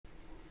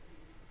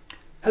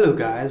Hello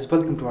guys,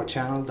 welcome to our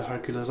channel, the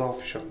Hercules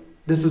Official.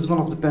 This is one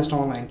of the best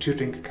online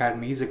tutoring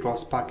academies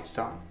across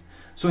Pakistan.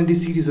 So in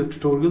this series of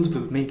tutorials,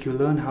 we'll make you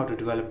learn how to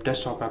develop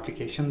desktop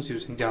applications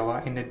using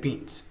Java in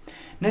NetBeans.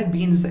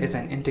 NetBeans is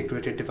an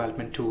integrated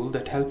development tool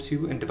that helps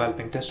you in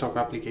developing desktop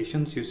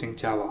applications using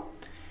Java.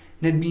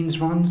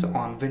 NetBeans runs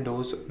on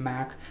Windows,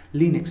 Mac,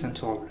 Linux and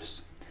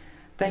Solaris.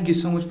 Thank you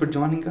so much for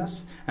joining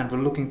us, and we're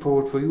looking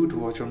forward for you to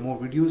watch our more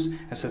videos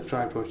and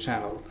subscribe to our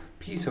channel.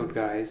 Peace out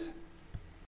guys.